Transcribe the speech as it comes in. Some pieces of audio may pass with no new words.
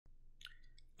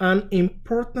An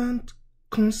important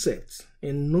concept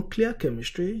in nuclear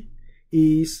chemistry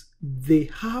is the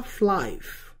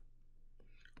half-life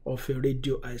of a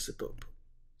radioisotope.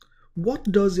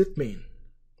 What does it mean?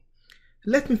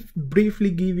 Let me briefly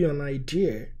give you an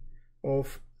idea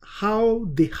of how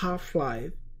the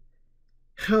half-life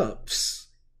helps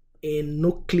in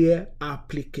nuclear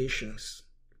applications.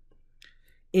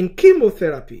 In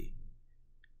chemotherapy,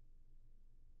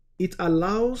 it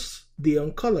allows the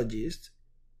oncologist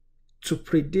to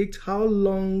predict how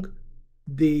long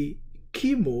the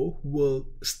chemo will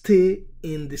stay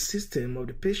in the system of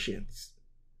the patient.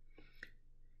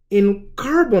 In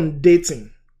carbon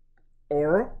dating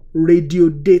or radio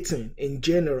dating in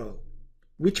general,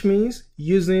 which means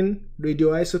using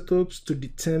radioisotopes to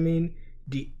determine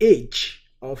the age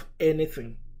of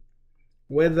anything,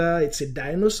 whether it's a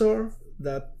dinosaur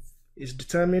that is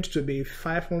determined to be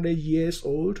 500 years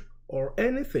old or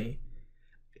anything,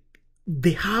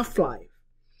 the half-life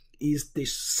is the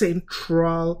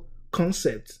central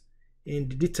concept in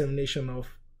the determination of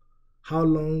how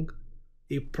long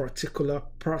a particular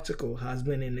particle has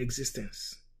been in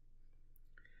existence.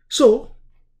 So,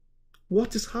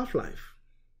 what is half-life?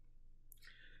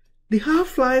 The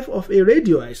half-life of a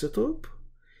radioisotope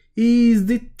is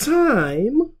the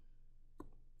time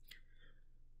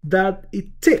that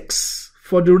it takes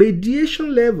for the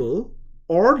radiation level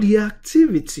or the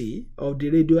activity of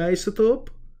the radioisotope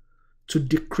to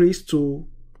decrease to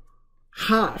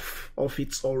half of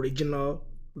its original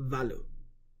value.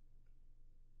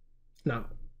 Now,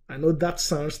 I know that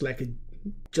sounds like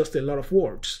just a lot of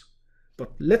words,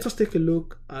 but let us take a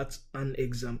look at an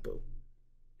example.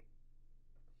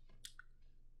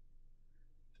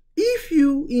 If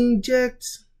you inject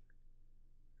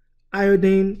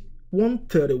iodine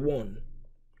 131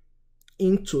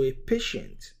 into a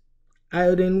patient,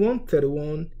 iodine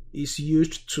 131 is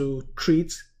used to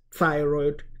treat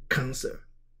thyroid cancer.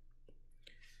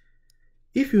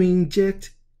 If you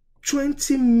inject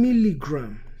 20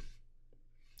 milligrams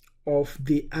of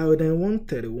the iodine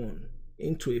 131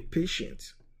 into a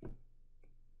patient,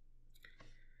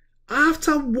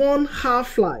 after one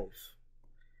half-life,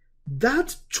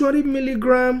 that 20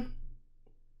 milligram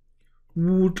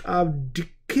would have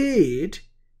decayed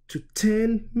to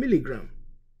 10 milligram.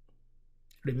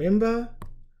 Remember,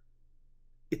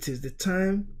 it is the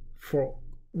time for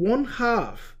one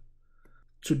half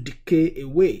to decay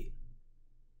away.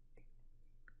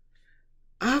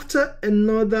 After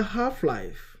another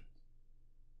half-life,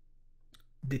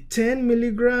 the 10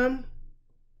 milligram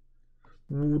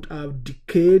would have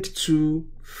decayed to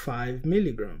 5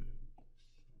 milligram.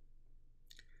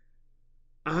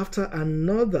 After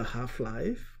another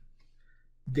half-life,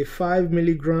 the 5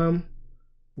 milligram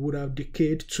would have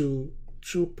decayed to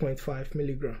 2.5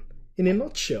 milligram. In a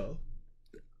nutshell,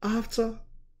 after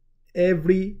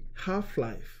every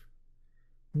half-life,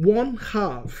 one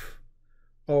half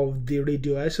of the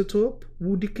radioisotope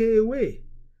will decay away,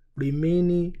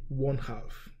 remaining one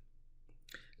half.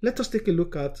 Let us take a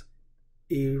look at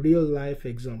a real-life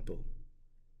example.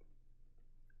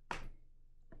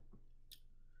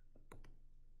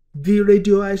 The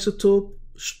radioisotope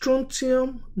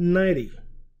strontium-90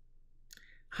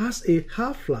 has a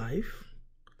half-life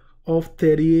of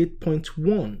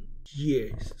 38.1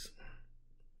 years.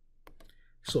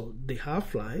 So the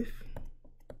half-life,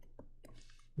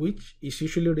 which is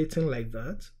usually written like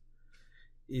that,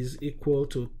 is equal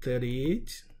to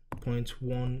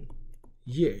 38.1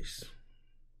 years.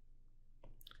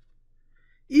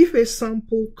 If a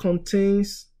sample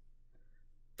contains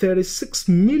 36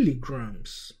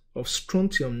 milligrams of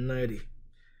strontium-90,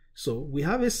 so we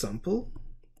have a sample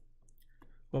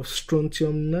of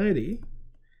strontium-90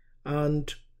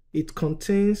 and it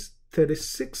contains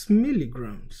 36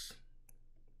 milligrams.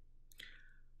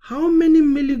 How many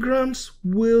milligrams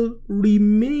will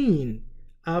remain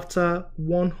after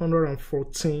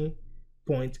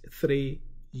 114.3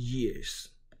 years?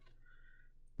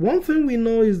 One thing we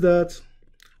know is that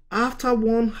after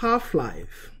one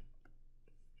half-life,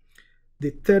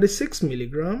 the 36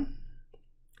 milligram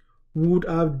would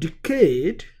have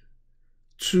decayed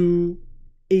to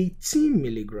 18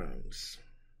 milligrams.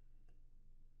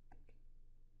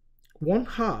 One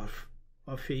half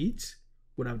of it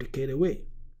would have decayed away.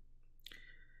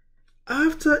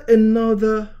 After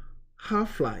another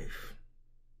half-life,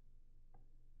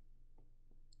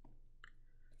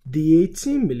 the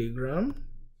 18 milligram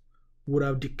would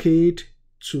have decayed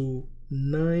to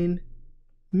 9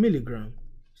 milligrams.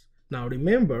 Now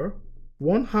remember,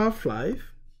 one half-life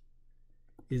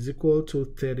is equal to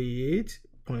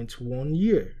 38.1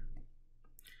 year.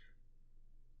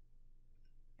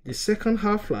 The second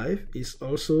half-life is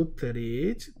also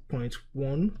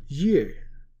 38.1 years.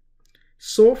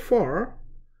 So far,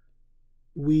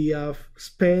 we have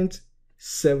spent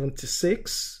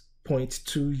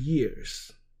 76.2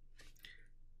 years.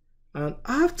 And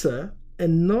after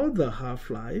another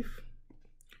half-life,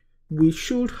 we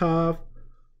should have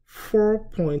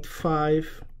 4.5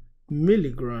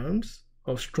 milligrams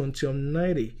of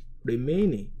strontium-90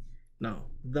 remaining. Now,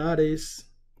 that is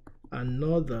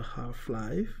another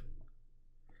half-life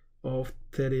of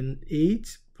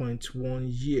 38.1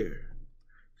 years.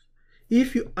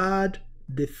 If you add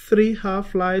the three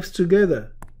half-lives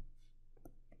together,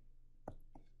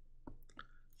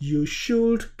 you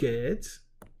should get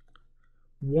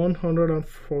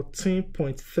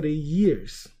 114.3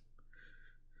 years.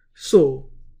 So,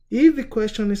 if the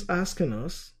question is asking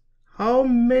us how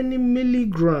many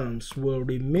milligrams will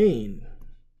remain,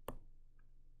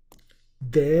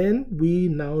 then we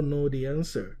now know the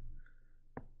answer.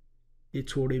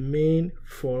 It will remain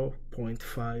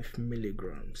 4.5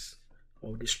 milligrams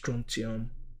of the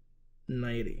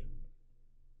strontium-90.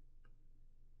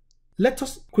 Let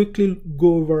us quickly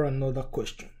go over another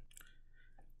question.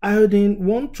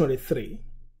 Iodine-123,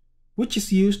 which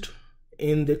is used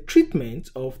in the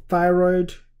treatment of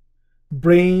thyroid,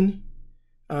 brain,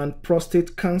 and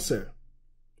prostate cancer,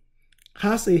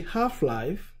 has a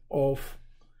half-life of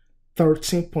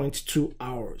 13.2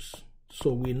 hours.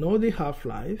 So we know the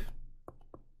half-life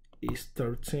is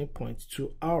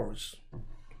 13.2 hours.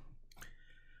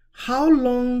 How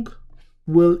long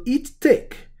will it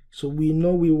take? So we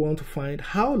know we want to find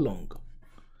how long.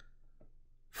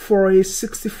 For a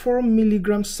 64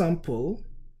 milligram sample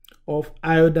of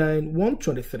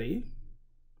iodine-123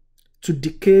 to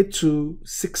decay to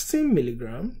 16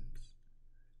 milligrams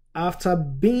after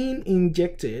being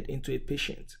injected into a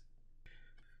patient.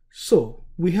 So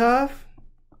we have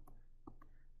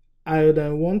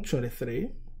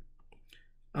iodine-123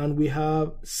 and we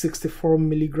have 64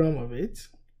 milligrams of it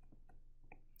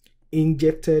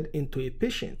injected into a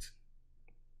patient.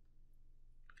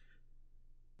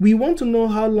 We want to know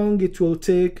how long it will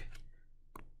take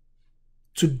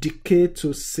to decay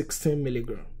to 16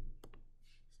 milligrams.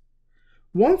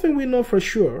 One thing we know for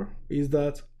sure is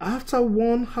that after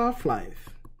one half-life,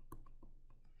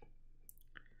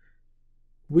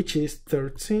 which is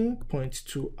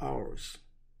 13.2 hours,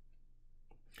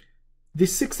 the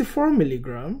 64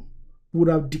 milligram would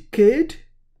have decayed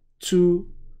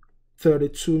to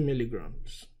 32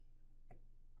 milligrams.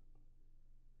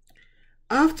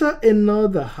 After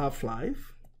another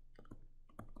half-life,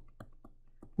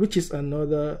 which is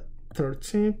another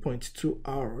 13.2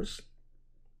 hours,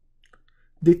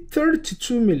 the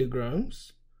 32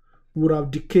 milligrams would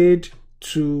have decayed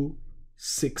to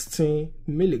 16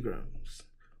 milligrams,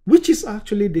 which is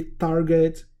actually the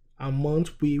target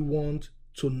amount we want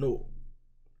to know.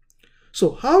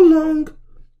 So how long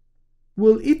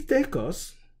will it take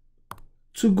us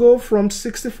to go from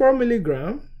 64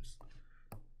 milligrams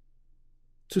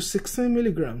to 16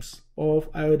 milligrams of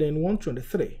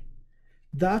iodine-123?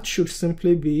 That should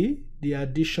simply be the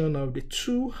addition of the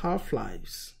two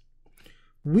half-lives,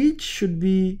 which should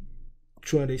be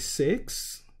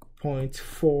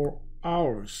 26.4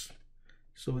 hours.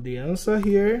 So the answer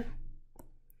here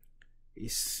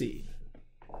is C.